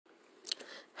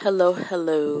Hello,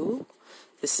 hello.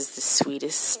 This is the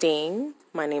sweetest sting.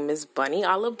 My name is Bunny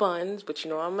a la Buns, but you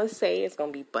know what I'm going to say. It's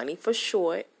going to be Bunny for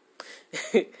short.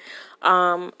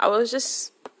 I was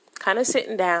just kind of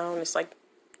sitting down. It's like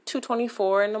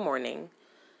 2:24 in the morning.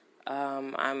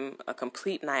 I'm a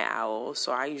complete night owl,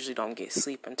 so I usually don't get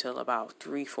sleep until about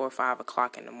 3, 4, 5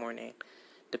 o'clock in the morning,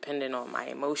 depending on my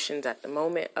emotions at the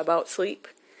moment about sleep.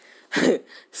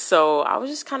 So I was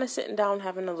just kind of sitting down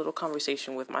having a little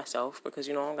conversation with myself because,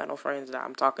 I don't got no friends that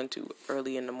I'm talking to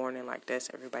early in the morning like this.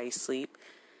 Everybody's asleep.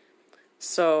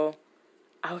 So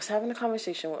I was having a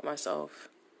conversation with myself,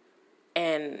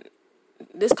 and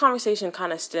this conversation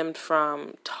kind of stemmed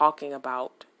from talking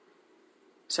about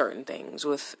certain things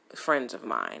with friends of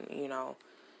mine,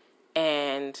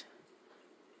 and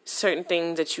certain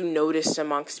things that you notice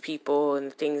amongst people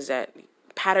and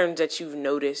patterns that you've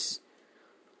noticed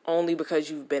only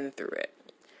because you've been through it.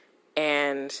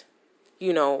 And,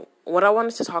 what I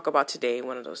wanted to talk about today,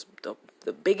 one of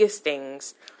the biggest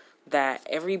things that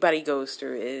everybody goes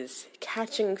through is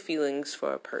catching feelings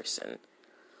for a person,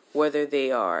 whether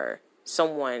they are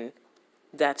someone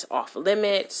that's off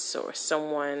limits or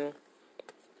someone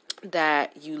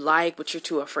that you like, but you're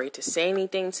too afraid to say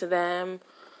anything to them,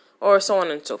 or so on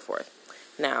and so forth.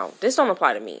 Now, this don't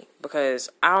apply to me because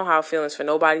I don't have feelings for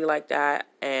nobody like that,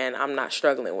 and I'm not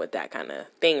struggling with that kind of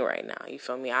thing right now. You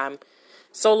feel me? I'm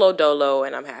solo dolo,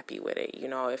 and I'm happy with it.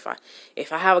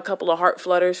 If I have a couple of heart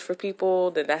flutters for people,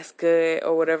 then that's good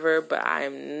or whatever, but I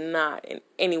am not in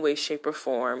any way, shape, or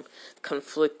form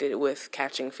conflicted with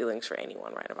catching feelings for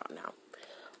anyone right about now.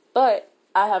 But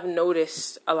I have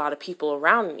noticed a lot of people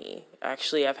around me.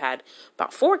 Actually, I've had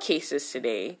about 4 cases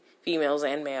today, females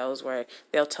and males, where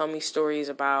they'll tell me stories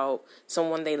about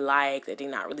someone they like that they're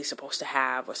not really supposed to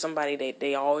have, or somebody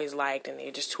they always liked and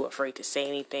they're just too afraid to say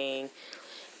anything.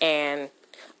 And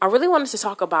I really wanted to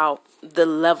talk about the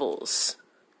levels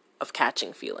of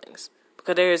catching feelings,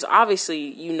 because there's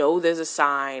obviously, there's a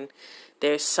sign,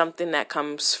 there's something that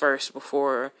comes first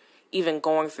before even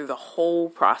going through the whole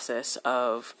process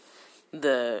of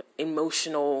the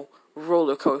emotional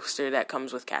roller coaster that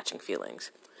comes with catching feelings.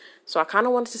 So I kind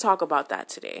of wanted to talk about that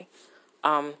today.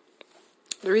 The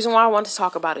reason why I wanted to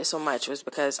talk about it so much was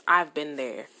because I've been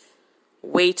there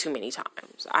way too many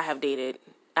times. I have dated,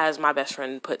 as my best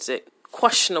friend puts it,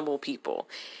 questionable people.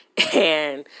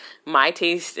 And my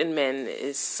taste in men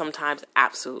is sometimes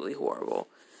absolutely horrible.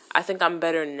 I think I'm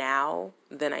better now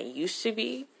than I used to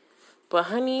be. But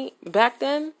honey, back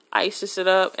then, I used to sit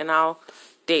up and I'll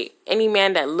date any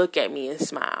man that look at me and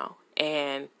smile.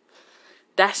 And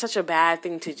that's such a bad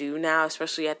thing to do now,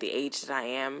 especially at the age that I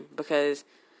am, because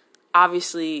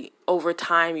obviously over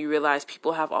time you realize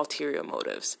people have ulterior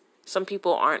motives. Some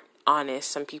people aren't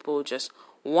honest. Some people just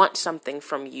want something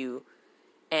from you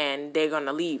and they're going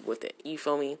to leave with it. You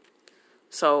feel me?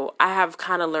 So I have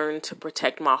kind of learned to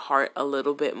protect my heart a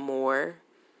little bit more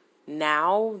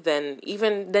now than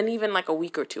even like a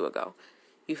week or two ago.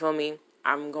 You feel me?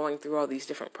 I'm going through all these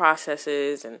different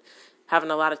processes and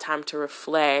having a lot of time to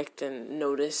reflect and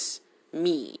notice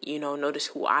me, notice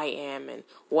who I am and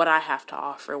what I have to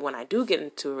offer when I do get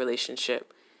into a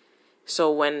relationship.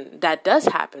 So when that does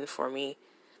happen for me,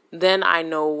 then I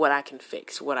know what I can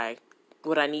fix, what I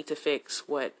need to fix,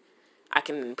 what I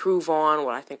can improve on,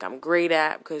 what I think I'm great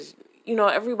at, because,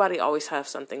 everybody always has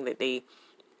something that they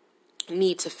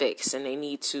need to fix and they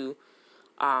need to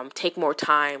take more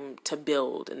time to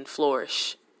build and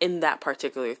flourish in that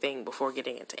particular thing before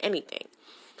getting into anything.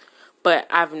 But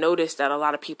I've noticed that a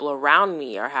lot of people around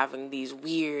me are having these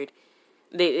weird,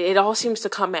 it all seems to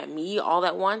come at me all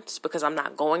at once because I'm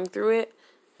not going through it.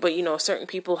 But, certain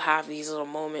people have these little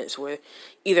moments where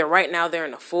either right now they're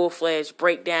in a full-fledged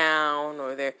breakdown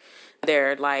or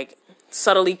they're like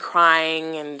subtly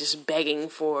crying and just begging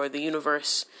for the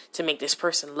universe to make this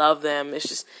person love them.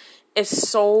 It's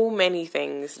so many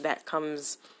things that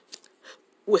comes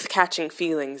with catching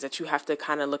feelings that you have to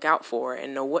kind of look out for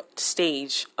and know what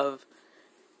stage of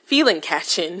feeling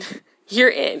catching you're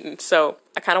in. So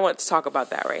I kind of want to talk about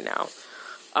that right now.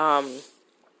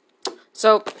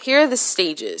 So here are the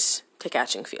stages to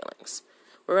catching feelings.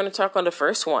 We're going to talk on the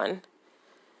first one.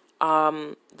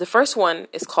 The first one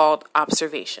is called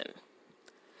observation.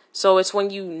 So it's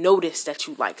when you notice that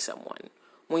you like someone,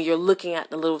 when you're looking at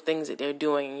the little things that they're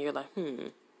doing and you're like,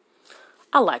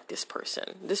 I like this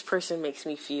person. This person makes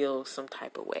me feel some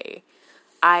type of way.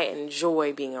 I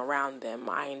enjoy being around them.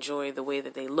 I enjoy the way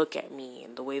that they look at me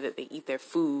and the way that they eat their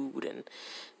food and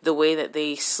the way that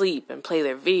they sleep and play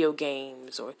their video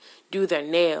games or do their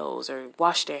nails or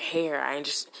wash their hair. I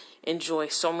just enjoy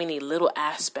so many little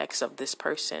aspects of this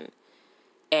person,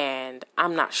 and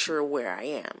I'm not sure where I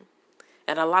am.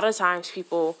 And a lot of times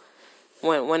people,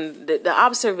 when the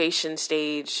observation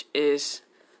stage is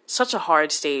such a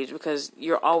hard stage because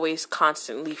you're always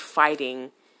constantly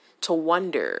fighting to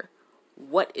wonder,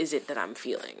 what is it that I'm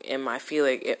feeling? Am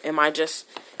I just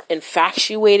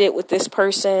infatuated with this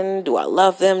person? Do I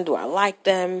love them? Do I like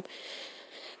them?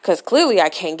 Because clearly I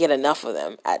can't get enough of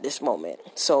them at this moment.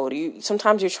 So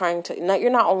sometimes you're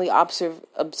not only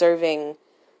observing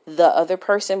the other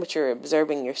person, but you're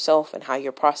observing yourself and how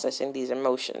you're processing these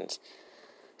emotions.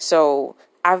 So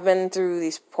I've been through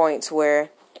these points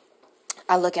where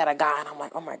I look at a guy and I'm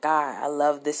like, oh my God, I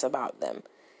love this about them.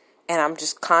 And I'm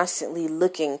just constantly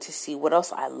looking to see what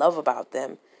else I love about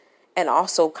them. And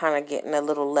also kind of getting a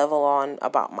little level on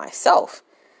about myself.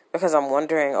 Because I'm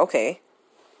wondering, okay,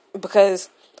 because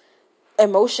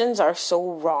emotions are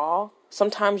so raw,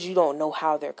 sometimes you don't know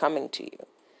how they're coming to you.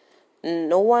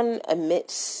 No one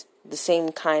emits the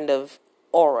same kind of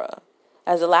aura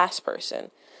as the last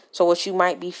person. So what you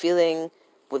might be feeling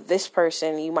with this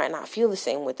person, you might not feel the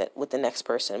same with the next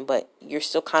person, but you're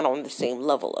still kind of on the same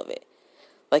level of it.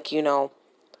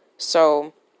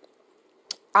 So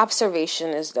observation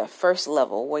is the first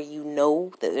level where you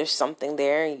know that there's something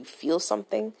there and you feel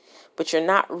something, but you're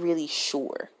not really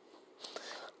sure.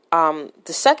 The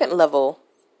second level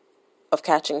of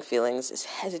catching feelings is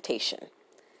hesitation.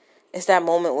 It's that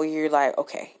moment where you're like,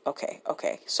 okay.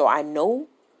 So I know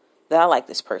that I like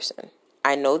this person.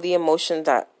 I know the emotions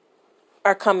that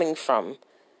are coming from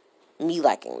me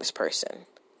liking this person,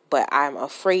 but I'm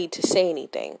afraid to say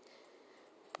anything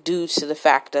due to the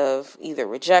fact of either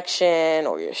rejection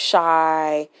or you're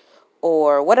shy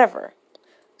or whatever.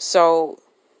 So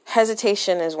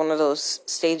hesitation is one of those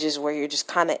stages where you're just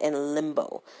kind of in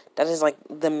limbo. That is like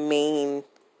the main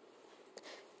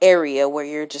area where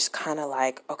you're just kind of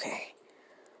like, okay.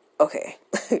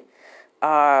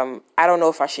 I don't know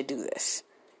if I should do this.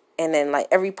 And then like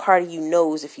every part of you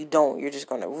knows if you don't, you're just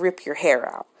going to rip your hair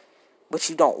out. But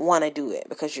you don't want to do it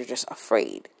because you're just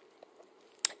afraid.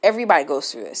 Everybody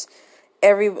goes through this.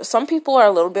 Some people are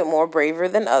a little bit more braver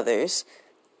than others.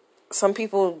 Some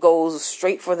people go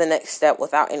straight for the next step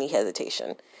without any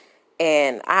hesitation.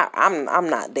 And I'm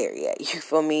not there yet. You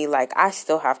feel me? Like I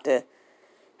still have to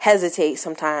hesitate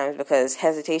sometimes because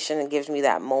hesitation gives me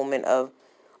that moment of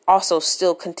also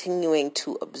still continuing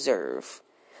to observe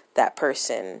that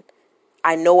person.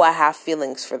 I know I have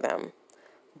feelings for them,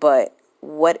 but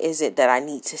what is it that I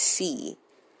need to see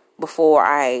before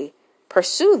I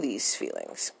pursue these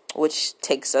feelings? Which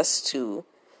takes us to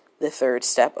the third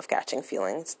step of catching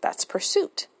feelings. That's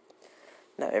pursuit.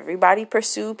 Now, everybody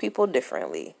pursue people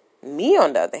differently. Me,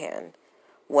 on the other hand,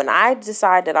 when I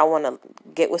decide that I want to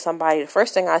get with somebody, the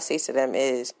first thing I say to them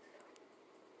is,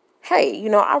 hey,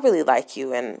 I really like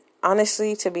you. And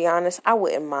honestly, to be honest, I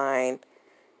wouldn't mind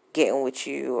getting with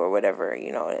you or whatever,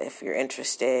 if you're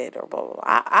interested or blah, blah, blah.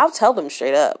 I'll tell them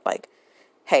straight up, like,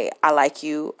 hey, I like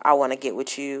you. I want to get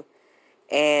with you.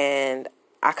 And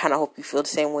I kind of hope you feel the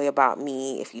same way about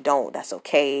me. If you don't, that's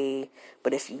okay.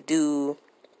 But if you do,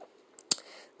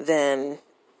 then,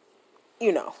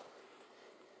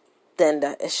 then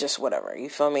it's just whatever. You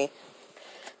feel me?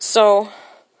 So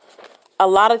a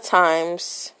lot of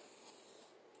times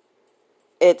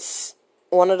it's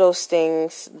one of those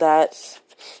things that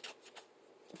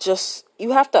just,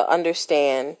 you have to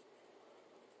understand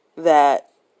that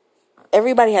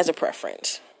everybody has a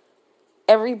preference.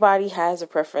 Everybody has a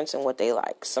preference in what they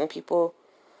like. Some people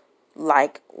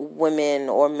like women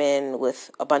or men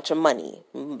with a bunch of money.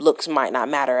 Looks might not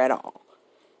matter at all.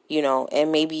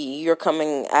 And maybe you're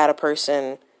coming at a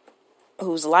person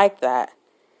who's like that,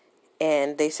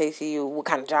 and they say to you, what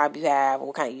kind of job you have,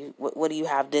 what do you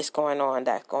have, this going on,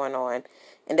 that going on,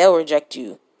 and they'll reject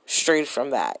you straight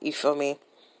from that. You feel me?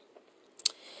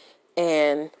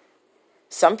 And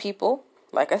some people,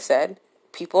 like I said,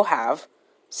 people have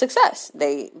success.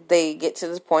 They get to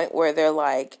this point where they're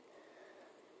like,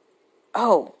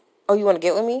 oh, you want to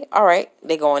get with me? All right.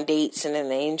 They go on dates and then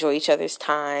they enjoy each other's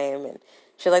time and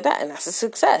shit like that. And that's a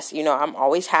success. I'm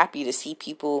always happy to see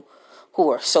people who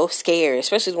are so scared,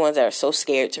 especially the ones that are so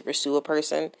scared to pursue a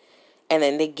person. And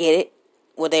then they get it,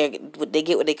 they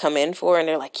get what they come in for, and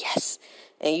they're like, yes.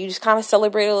 And you just kind of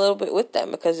celebrate a little bit with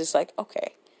them because it's like,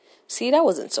 okay, see, that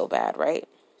wasn't so bad, right?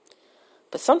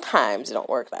 But sometimes it don't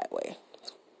work that way.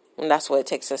 And that's what it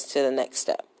takes us to the next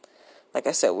step. Like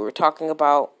I said, we were talking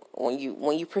about when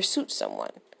you pursue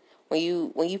someone. When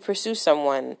you pursue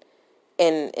someone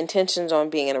and intentions on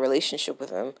being in a relationship with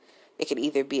them, it could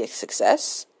either be a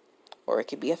success or it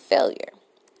could be a failure.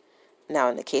 Now,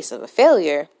 in the case of a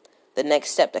failure, the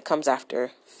next step that comes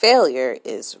after failure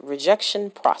is rejection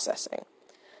processing.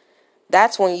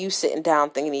 that's when you sitting down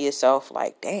thinking to yourself,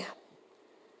 like, damn,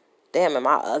 am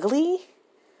I ugly?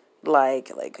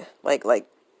 Like,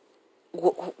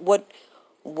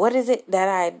 what is it that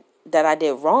I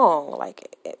did wrong?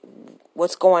 Like,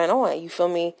 what's going on? You feel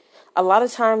me? A lot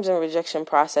of times in rejection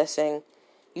processing,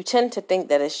 you tend to think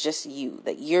that it's just you,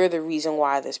 that you're the reason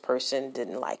why this person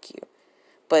didn't like you.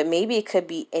 But maybe it could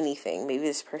be anything. Maybe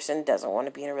this person doesn't want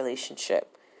to be in a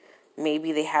relationship.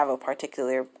 Maybe they have a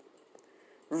particular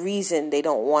reason they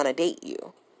don't want to date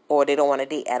you, or they don't want to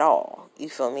date at all. You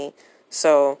feel me?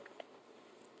 So,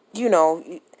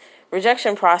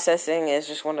 rejection processing is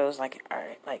just one of those, like, all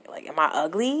right, like, am I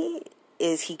ugly?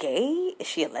 Is he gay? Is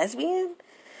she a lesbian?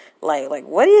 Like,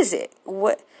 what is it?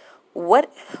 What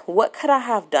could I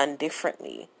have done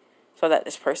differently so that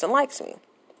this person likes me?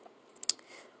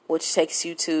 Which takes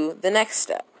you to the next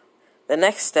step. The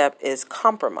next step is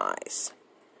compromise.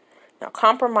 Now,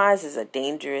 compromise is a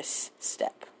dangerous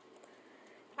step.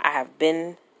 I've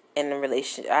been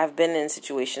in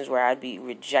situations where I'd be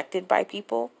rejected by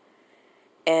people,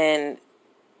 and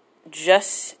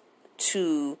just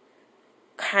to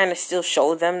kind of still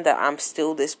show them that I'm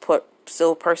still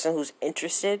still a person who's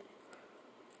interested,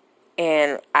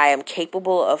 and I am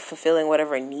capable of fulfilling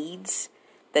whatever needs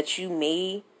that you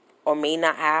may or may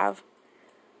not have,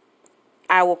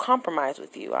 I will compromise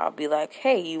with you. I'll be like,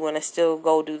 hey, you want to still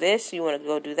go do this? You want to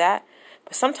go do that?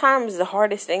 But sometimes the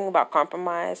hardest thing about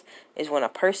compromise is when a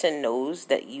person knows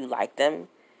that you like them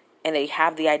and they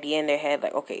have the idea in their head,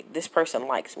 like, okay, this person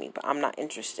likes me, but I'm not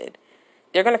interested.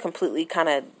 They're going to completely kind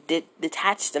of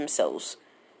detach themselves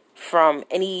from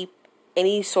any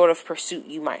sort of pursuit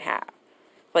you might have.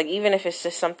 Like, even if it's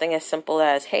just something as simple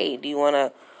as, hey, do you want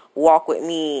to walk with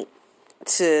me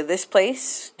to this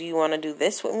place? Do you want to do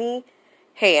this with me?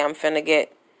 Hey, I'm finna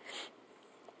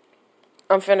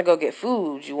go get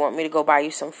food. You want me to go buy you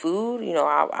some food? You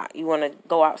want to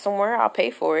go out somewhere? I'll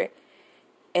pay for it.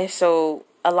 And so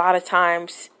a lot of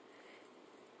times,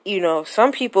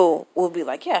 some people will be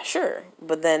like, yeah, sure.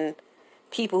 But then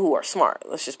people who are smart,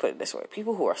 let's just put it this way,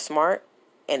 people who are smart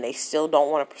and they still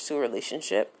don't want to pursue a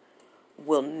relationship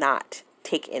will not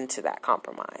take into that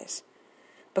compromise.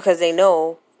 Because they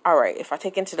know, all right, if I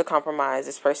take into the compromise,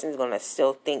 this person is going to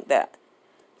still think that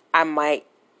I may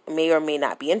or may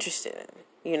not be interested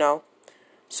in,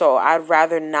 So I'd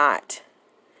rather not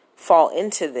fall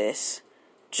into this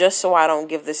just so I don't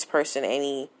give this person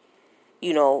any,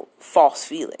 false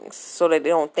feelings, so that they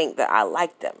don't think that I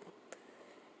like them.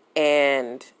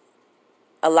 And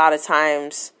a lot of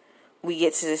times we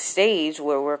get to this stage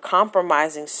where we're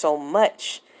compromising so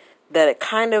much that it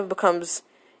kind of becomes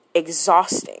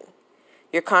exhausting.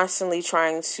 You're constantly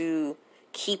trying to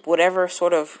keep whatever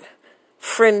sort of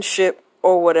friendship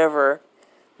or whatever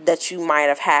that you might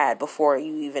have had before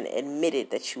you even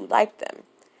admitted that you liked them.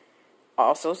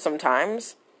 Also,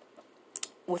 sometimes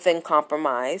within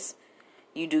compromise,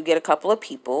 you do get a couple of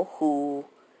people who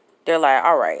they're like,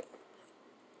 all right,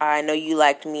 I know you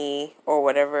liked me or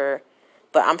whatever,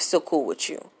 but I'm still cool with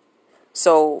you.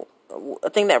 So a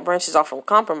thing that branches off from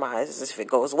compromise is, if it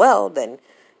goes well, then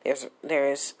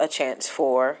there's a chance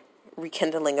for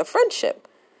rekindling a friendship.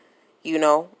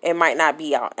 It might not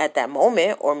be out at that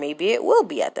moment, or maybe it will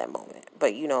be at that moment.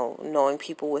 But, knowing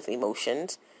people with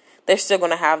emotions, they're still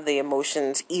going to have the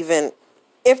emotions even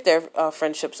if their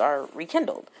friendships are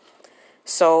rekindled.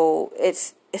 So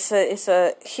it's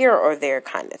a here or there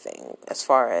kind of thing as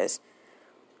far as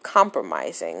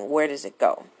compromising. Where does it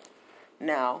go?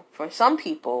 Now, for some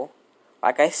people,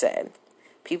 like I said,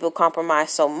 people compromise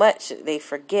so much that they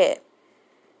forget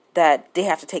that they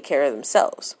have to take care of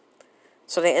themselves.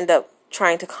 So they end up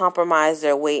trying to compromise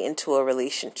their way into a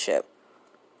relationship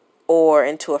or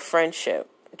into a friendship,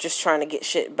 just trying to get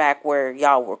shit back where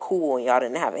y'all were cool and y'all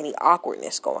didn't have any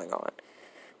awkwardness going on.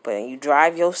 But then you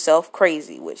drive yourself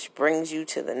crazy, which brings you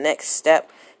to the next step,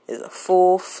 is a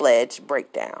full-fledged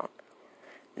breakdown.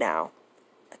 Now,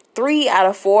 3 out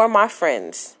of 4 of my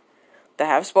friends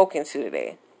that I've spoken to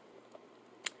today,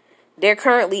 they're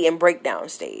currently in breakdown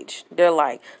stage. They're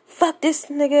like, fuck this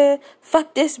nigga,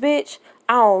 fuck this bitch,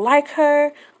 I don't like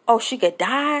her, oh, she could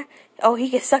die, oh, he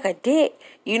could suck a dick.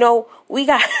 We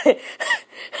got...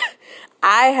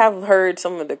 I have heard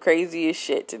some of the craziest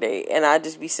shit today, and I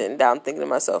just be sitting down thinking to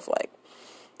myself, like,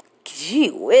 gee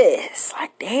whiz,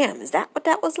 like, damn, is that what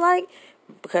that was like?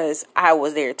 Because I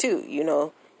was there too,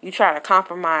 You try to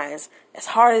compromise as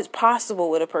hard as possible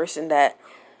with a person that,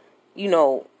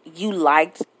 you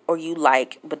liked or you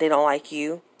like, but they don't like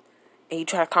you. And you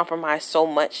try to compromise so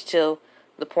much till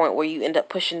the point where you end up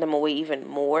pushing them away even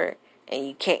more and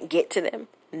you can't get to them.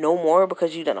 no more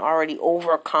because you done already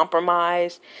over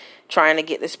compromised trying to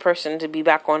get this person to be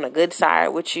back on the good side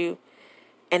with you.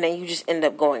 And then you just end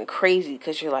up going crazy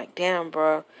because you're like, damn,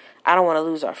 bro, I don't want to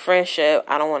lose our friendship.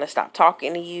 I don't want to stop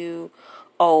talking to you.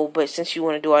 Oh, but since you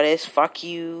want to do all this, fuck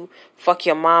you. Fuck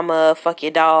your mama. Fuck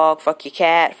your dog. Fuck your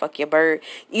cat. Fuck your bird.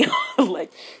 You know,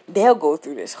 like, they'll go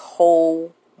through this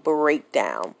whole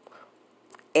breakdown.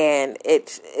 And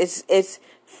it's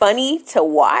funny to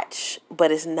watch, but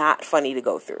it's not funny to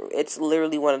go through. It's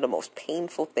literally one of the most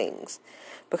painful things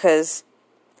because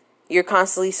you're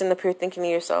constantly sitting up here thinking to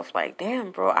yourself, like,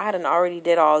 damn, bro, I done already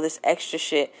did all this extra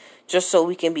shit just so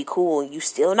we can be cool. And you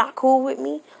still not cool with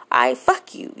me?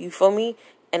 Fuck you. You feel me?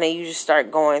 And then you just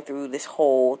start going through this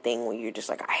whole thing where you're just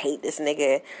like, I hate this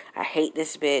nigga. I hate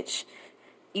this bitch.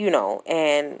 You know,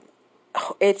 and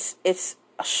it's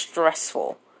a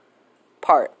stressful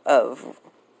part of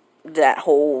that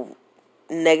whole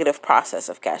negative process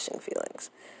of catching feelings.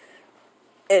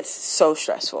 It's so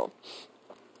stressful.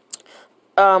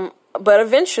 But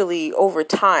eventually, over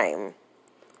time,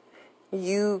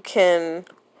 you can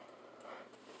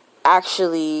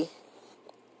actually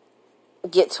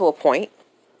get to a point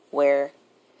where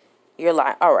you're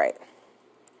like, all right,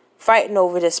 fighting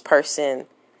over this person,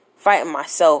 fighting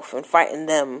myself and fighting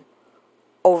them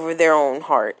over their own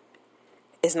heart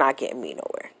is not getting me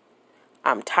nowhere.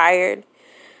 I'm tired.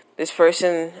 This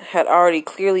person had already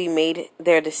clearly made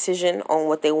their decision on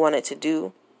what they wanted to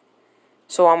do.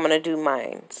 So I'm going to do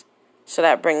mine. So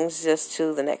that brings us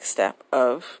to the next step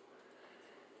of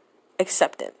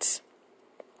acceptance.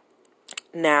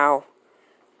 Now,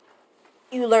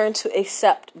 you learn to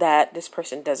accept that this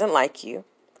person doesn't like you.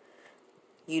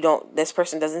 This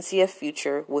person doesn't see a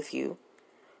future with you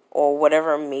or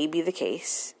whatever may be the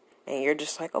case. And you're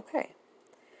just like, okay,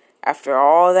 after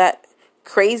all that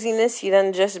craziness you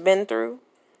done just been through,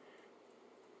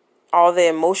 all the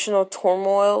emotional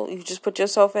turmoil you just put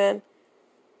yourself in,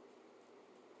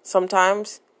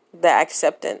 sometimes the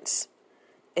acceptance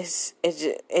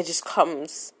it just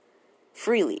comes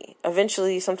freely.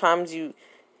 Eventually, sometimes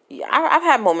I've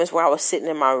had moments where I was sitting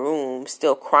in my room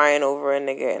still crying over a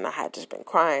nigga, and I had just been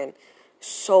crying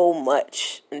so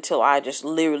much until I just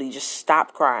literally just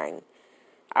stopped crying.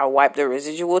 I wiped the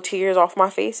residual tears off my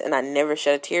face, and I never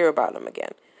shed a tear about them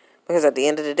again. Because at the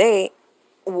end of the day,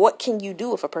 what can you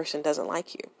do if a person doesn't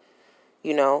like you?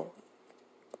 You know,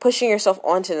 pushing yourself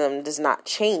onto them does not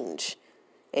change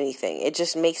anything. It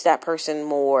just makes that person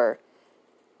more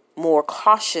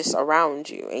cautious around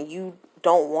you, and you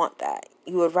don't want that.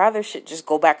 You would rather shit just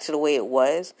go back to the way it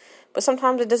was, but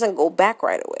sometimes it doesn't go back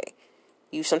right away.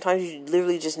 Sometimes you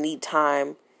literally just need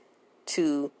time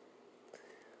to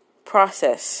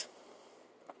process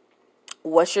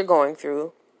what you're going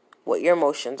through, what your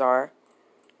emotions are,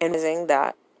 and realizing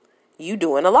that you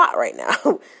doing a lot right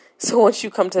now. So once you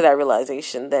come to that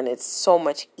realization, then it's so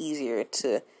much easier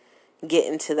to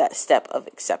get into that step of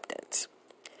acceptance.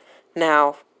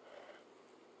 Now,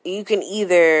 you can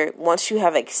either, once you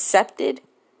have accepted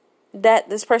that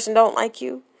this person don't like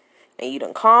you, and you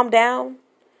done calm down,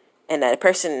 and that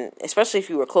person, especially if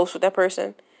you were close with that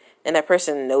person, and that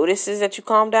person notices that you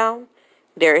calm down,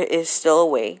 there is still a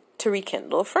way to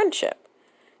rekindle a friendship.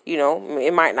 You know,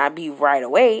 it might not be right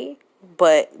away,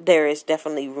 but there is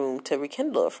definitely room to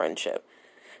rekindle a friendship.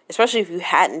 Especially if you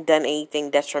hadn't done anything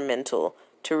detrimental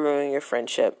to ruin your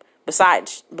friendship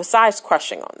besides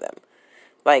crushing on them.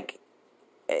 Like,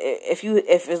 if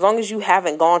as long as you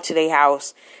haven't gone to their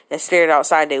house and stared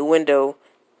outside their window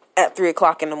at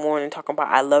 3:00 in the morning talking about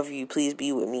I love you, please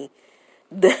be with me,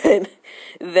 then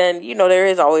you know there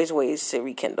is always ways to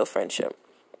rekindle friendship.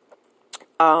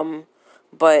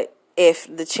 But if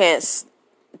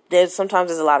sometimes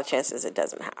there's a lot of chances it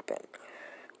doesn't happen.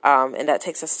 And that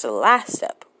takes us to the last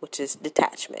step, which is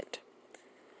detachment.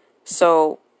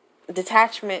 So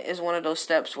detachment is one of those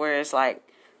steps where it's like,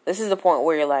 this is the point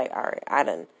where you're like, all right, I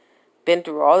done been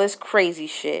through all this crazy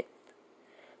shit.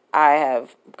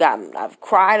 I've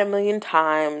cried a million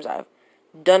times. I've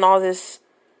done all this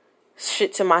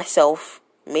shit to myself,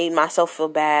 made myself feel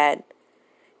bad.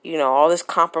 You know, all this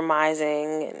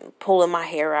compromising and pulling my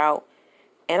hair out.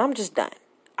 And I'm just done.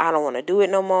 I don't want to do it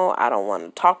no more. I don't want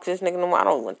to talk to this nigga no more. I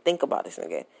don't want to think about this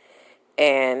nigga.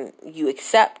 And you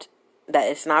accept that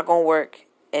it's not going to work.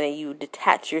 And then you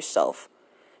detach yourself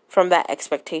from that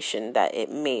expectation that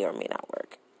it may or may not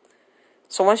work.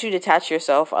 So once you detach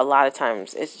yourself, a lot of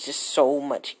times it's just so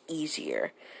much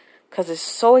easier. Because it's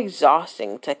so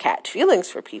exhausting to catch feelings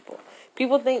for people.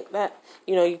 People think that,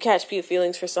 you know, you catch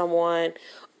feelings for someone.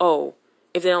 Oh,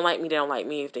 if they don't like me, they don't like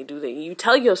me. If they do that, you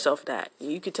tell yourself that.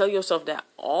 You can tell yourself that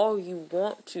all you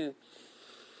want to.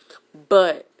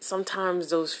 But sometimes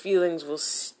those feelings will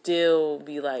still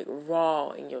be like raw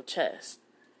in your chest,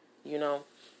 you know.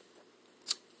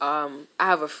 I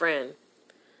have a friend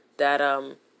that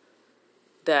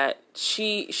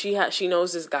she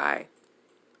knows this guy.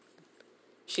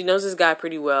 She knows this guy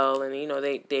pretty well, and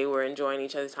they were enjoying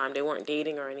each other's time. They weren't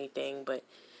dating or anything, but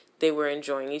they were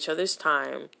enjoying each other's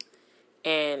time.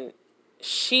 And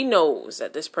she knows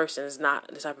that this person is not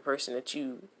the type of person that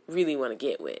you really want to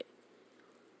get with.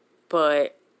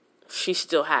 But she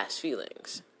still has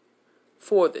feelings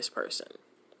for this person.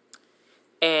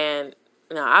 And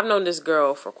now I've known this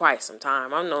girl for quite some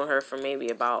time. I've known her for maybe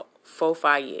about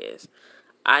 4-5 years.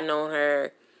 I known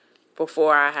her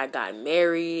before I had gotten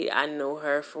married. I know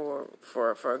her for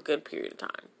a good period of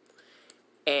time.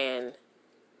 And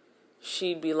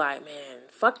she'd be like, man,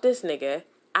 fuck this nigga.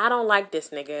 I don't like this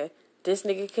nigga. This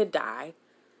nigga could die.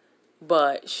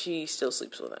 But she still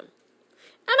sleeps with him.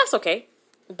 And that's okay.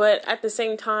 But at the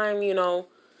same time,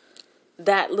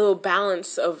 that little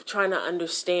balance of trying to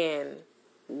understand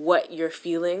what you're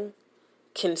feeling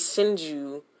can send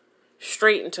you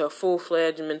straight into a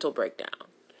full-fledged mental breakdown.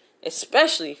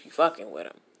 Especially if you fucking with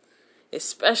him.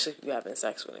 Especially if you having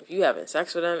sex with him. If you having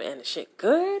sex with him and the shit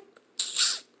good,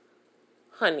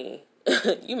 honey,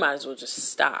 you might as well just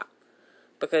stop.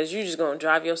 Because you're just going to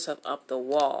drive yourself up the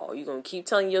wall. You're going to keep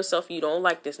telling yourself you don't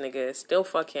like this nigga, still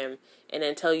fuck him, and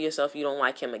then tell yourself you don't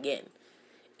like him again.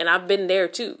 And I've been there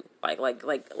too. Like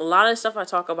a lot of stuff I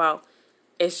talk about,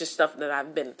 it's just stuff that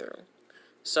I've been through.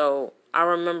 So I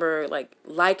remember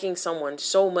liking someone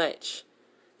so much,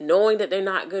 knowing that they're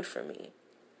not good for me,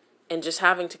 and just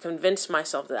having to convince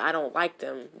myself that I don't like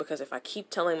them, because if I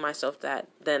keep telling myself that,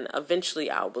 then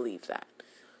eventually I'll believe that.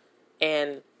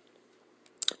 And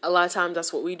a lot of times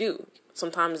that's what we do.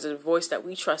 Sometimes the voice that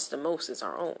we trust the most is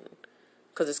our own,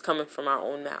 because it's coming from our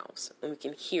own mouths and we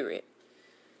can hear it.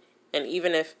 And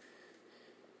even if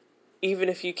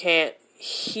you can't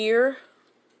hear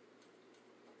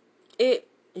it,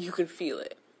 you can feel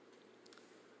it.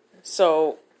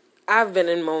 So I've been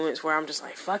in moments where I'm just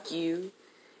like, fuck you,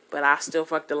 but I still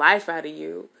fuck the life out of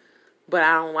you, but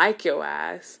I don't like your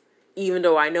ass, even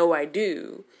though I know I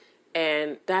do.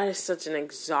 And that is such an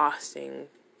exhausting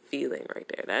feeling right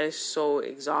there. That is so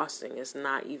exhausting. It's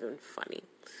not even funny.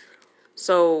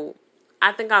 So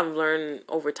I think I've learned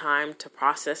over time to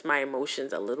process my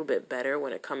emotions a little bit better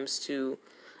when it comes to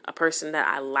a person that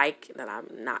I like that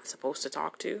I'm not supposed to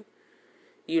talk to.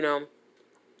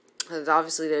 Because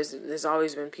obviously there's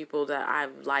always been people that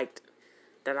I've liked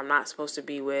that I'm not supposed to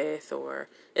be with, or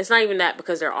it's not even that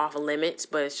because they're off limits,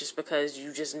 but it's just because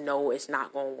you just know it's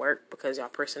not going to work because your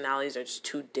personalities are just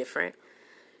too different.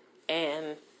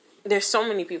 And there's so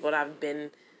many people that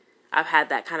I've had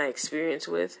that kind of experience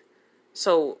with.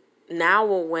 So now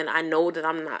when I know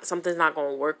that something's not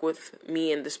going to work with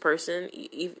me and this person,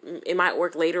 it might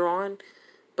work later on,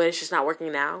 but it's just not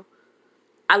working now.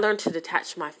 I learned to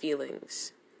detach my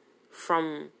feelings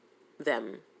from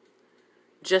them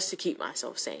just to keep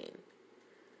myself sane.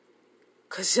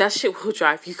 Because that shit will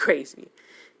drive you crazy,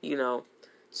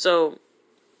 So,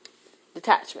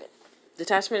 detachment.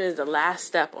 Detachment is the last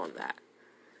step on that.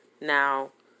 Now,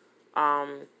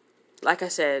 like I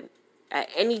said, at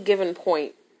any given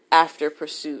point after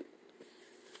pursuit,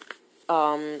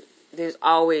 there's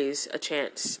always a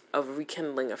chance of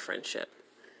rekindling a friendship.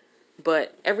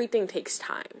 But everything takes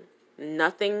time.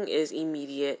 Nothing is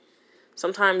immediate.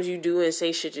 Sometimes you do and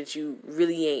say shit that you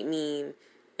really ain't mean,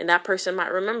 and that person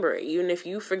might remember it. Even if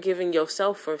you've forgiven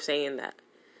yourself for saying that,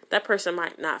 that person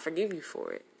might not forgive you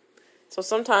for it. So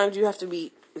sometimes you have to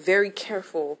be very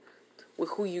careful with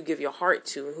who you give your heart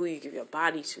to and who you give your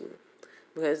body to.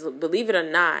 Because believe it or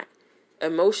not,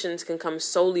 emotions can come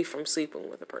solely from sleeping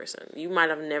with a person. You might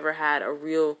have never had a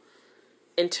real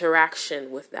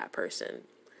interaction with that person,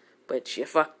 but you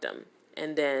fucked them.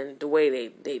 And then the way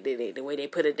they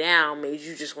put it down made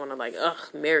you just want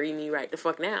to marry me right the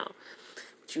fuck now.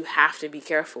 But you have to be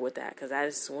careful with that, because that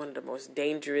is one of the most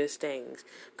dangerous things.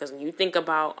 Because when you think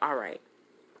about, all right,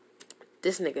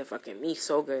 this nigga fucking me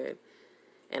so good,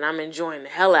 and I'm enjoying the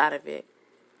hell out of it.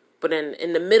 But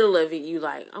in the middle of it, you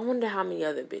I wonder how many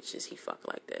other bitches he fucked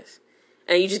like this.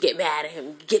 And you just get mad at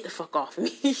him. Get the fuck off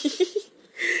me.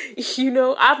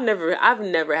 I've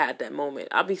never had that moment.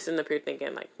 I'll be sitting up here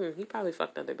thinking he probably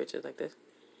fucked other bitches like this.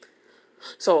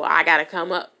 So I gotta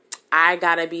come up. I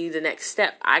gotta be the next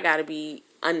step. I gotta be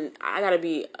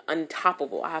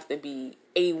untoppable. I have to be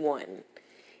A1.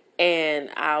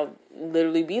 And I'll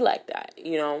literally be like that,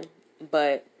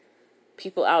 But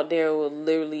people out there will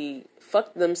literally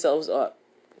fuck themselves up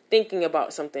thinking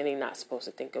about something they're not supposed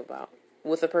to think about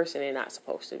with a person they're not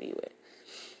supposed to be with.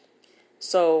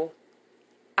 So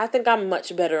I think I'm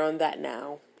much better on that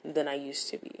now than I used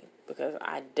to be, because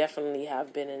I definitely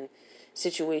have been in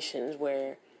situations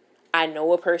where I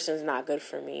know a person's not good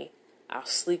for me. I'll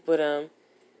sleep with them,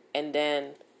 and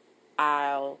then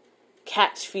I'll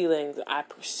catch feelings. I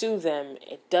pursue them.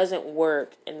 It doesn't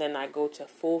work, and then I go to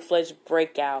full-fledged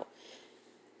breakout.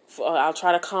 I'll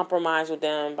try to compromise with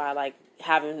them by, like,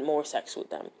 having more sex with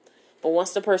them. But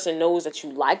once the person knows that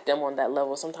you like them on that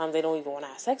level, sometimes they don't even want to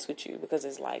have sex with you, because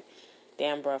it's like,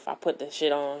 damn, bro, if I put this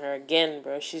shit on her again,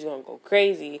 bro, she's going to go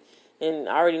crazy. And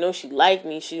I already know she like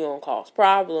me. She's going to cause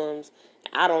problems.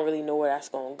 I don't really know where that's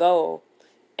going to go.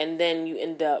 And then you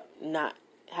end up not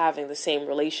having the same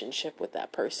relationship with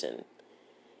that person.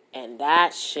 And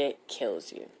that shit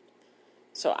kills you.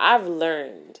 So I've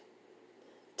learned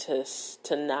to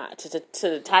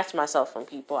detach myself from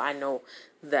people I know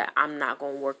that I'm not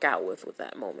going to work out with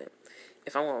that moment.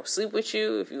 If I'm going to sleep with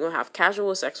you, if you're going to have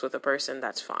casual sex with a person,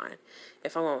 that's fine.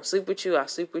 If I'm going to sleep with you, I'll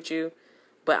sleep with you.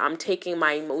 But I'm taking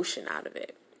my emotion out of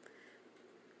it,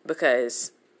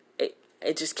 because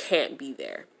it just can't be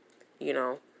there, you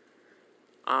know.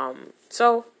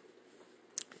 So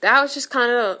that was just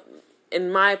kind of,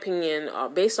 in my opinion,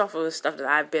 based off of the stuff that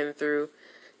I've been through,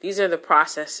 these are the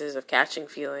processes of catching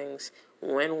feelings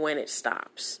when it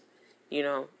stops. You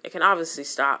know, it can obviously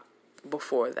stop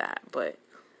before that, but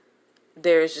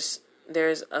there's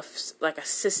a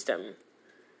system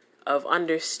of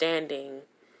understanding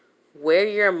where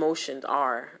your emotions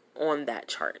are on that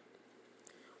chart.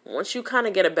 Once you kind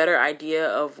of get a better idea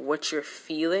of what you're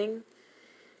feeling,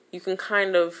 you can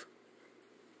kind of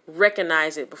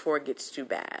recognize it before it gets too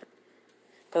bad.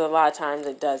 Because a lot of times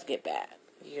it does get bad.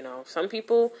 You know, some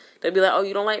people, they'll be like, oh,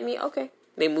 you don't like me? Okay.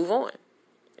 They move on.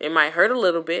 It might hurt a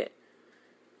little bit,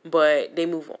 but they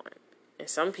move on. And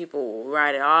some people will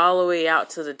ride it all the way out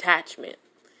to detachment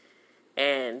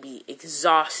and be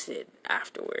exhausted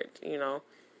afterwards, you know.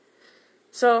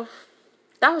 So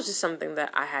that was just something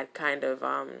that I had kind of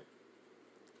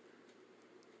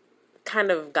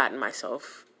gotten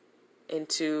myself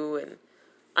into, and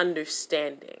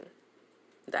understanding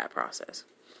that process.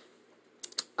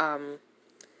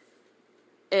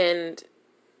 And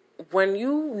when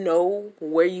you know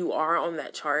where you are on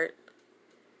that chart,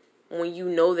 when you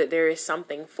know that there is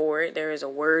something for it, there is a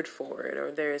word for it,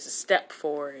 or there is a step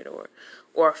for it,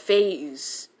 or a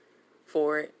phase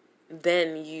for it,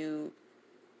 then you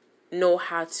know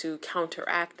how to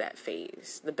counteract that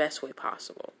phase the best way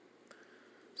possible.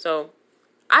 So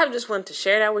I just wanted to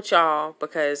share that with y'all,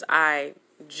 because I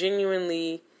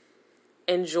genuinely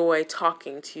enjoy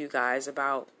talking to you guys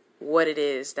about what it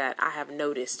is that I have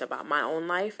noticed about my own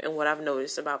life and what I've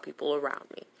noticed about people around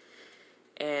me.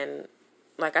 And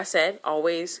like I said,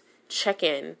 always check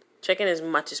in as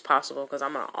much as possible, because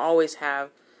I'm going to always have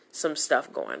some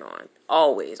stuff going on.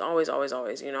 Always,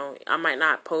 you know. I might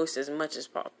not post as much as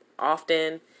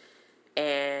often,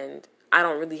 and I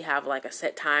don't really have like a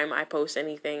set time I post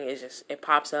anything. It's just, it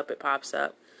pops up.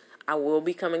 I will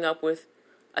be coming up with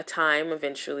a time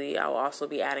eventually. I'll also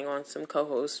be adding on some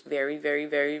co-hosts very, very,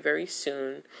 very, very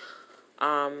soon.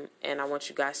 And I want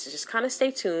you guys to just kind of stay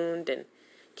tuned and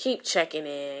keep checking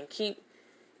in. Keep,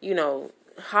 you know,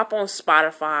 hop on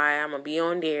Spotify. I'm going to be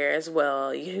on there as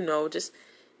well. You know, just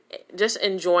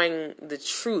enjoying the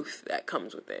truth that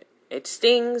comes with it. It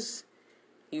stings.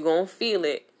 You going to feel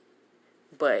it.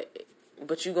 But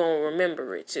you going to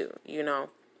remember it too, you know.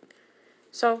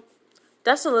 So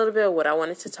that's a little bit of what I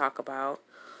wanted to talk about.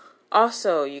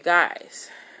 Also, you guys,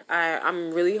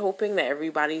 I'm really hoping that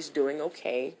everybody's doing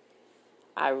okay.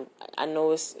 I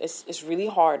know it's really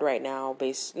hard right now,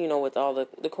 based, you know, with all the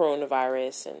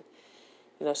coronavirus, and,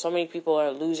 you know, so many people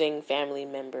are losing family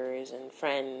members and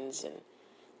friends and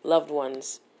loved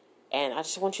ones. And I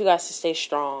just want you guys to stay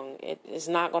strong. It is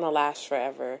not going to last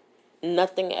forever.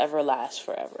 Nothing ever lasts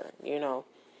forever, you know.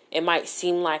 It might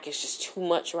seem like it's just too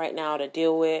much right now to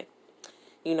deal with.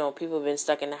 You know, people have been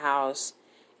stuck in the house.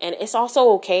 And it's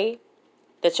also okay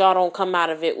that y'all don't come out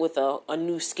of it with a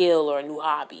new skill or a new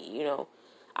hobby, you know.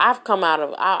 I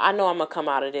know I'm going to come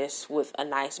out of this with a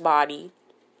nice body.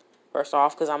 First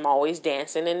off, because I'm always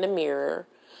dancing in the mirror.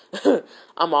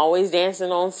 I'm always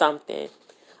dancing on something.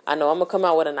 I know I'm going to come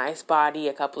out with a nice body,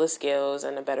 a couple of skills,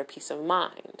 and a better peace of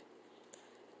mind.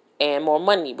 And more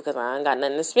money, because I ain't got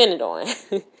nothing to spend it on.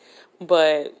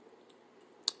 But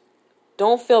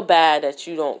don't feel bad that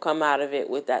you don't come out of it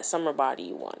with that summer body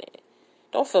you wanted.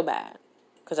 Don't feel bad.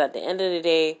 Because at the end of the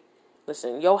day,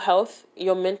 listen, your health,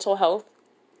 your mental health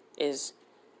is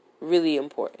really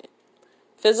important.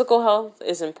 Physical health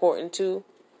is important too,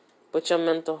 but your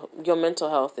mental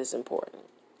health is important.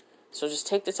 So just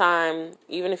take the time,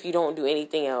 even if you don't do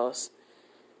anything else,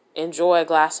 enjoy a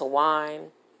glass of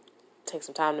wine. Take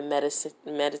some time to meditate.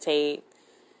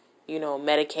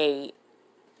 Medicate.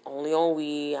 Only on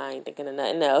weed. I ain't thinking of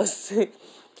nothing else.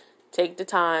 Take the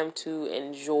time to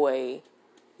enjoy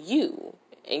you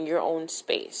in your own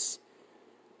space.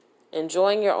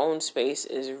 Enjoying your own space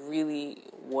is really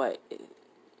what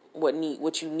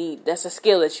you need. That's a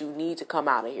skill that you need to come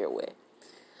out of here with.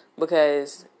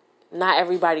 Because not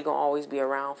everybody gonna always be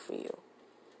around for you.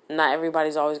 Not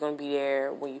everybody's always gonna be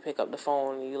there when you pick up the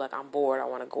phone and you're like, I'm bored, I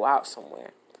want to go out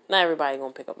somewhere. Not everybody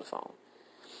gonna pick up the phone.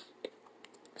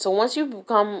 So once you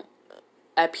become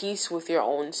at peace with your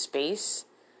own space,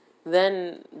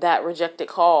 then that rejected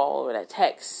call or that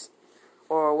text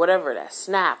or whatever, that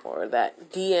snap or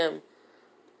that DM,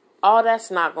 all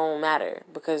that's not gonna matter,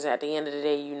 because at the end of the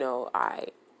day,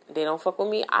 they don't fuck with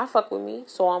me, I fuck with me,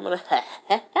 so I'm gonna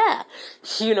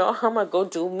I'm gonna go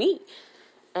do me,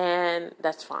 and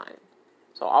that's fine.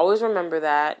 So always remember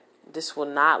that this will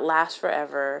not last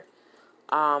forever.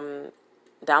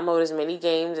 Download as many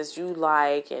games as you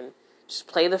like and just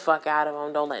play the fuck out of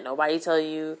them. Don't let nobody tell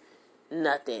you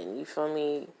nothing. You feel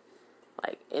me?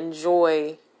 Like,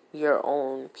 enjoy your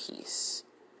own peace.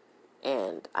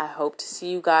 And I hope to see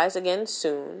you guys again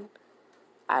soon.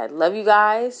 I love you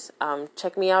guys.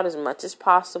 Check me out as much as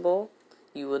possible.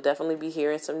 You will definitely be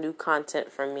hearing some new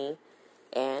content from me.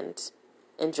 And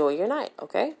enjoy your night,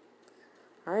 okay?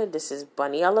 Alright, this is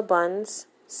Bunny a la Buns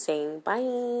saying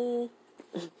bye.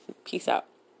 Peace out.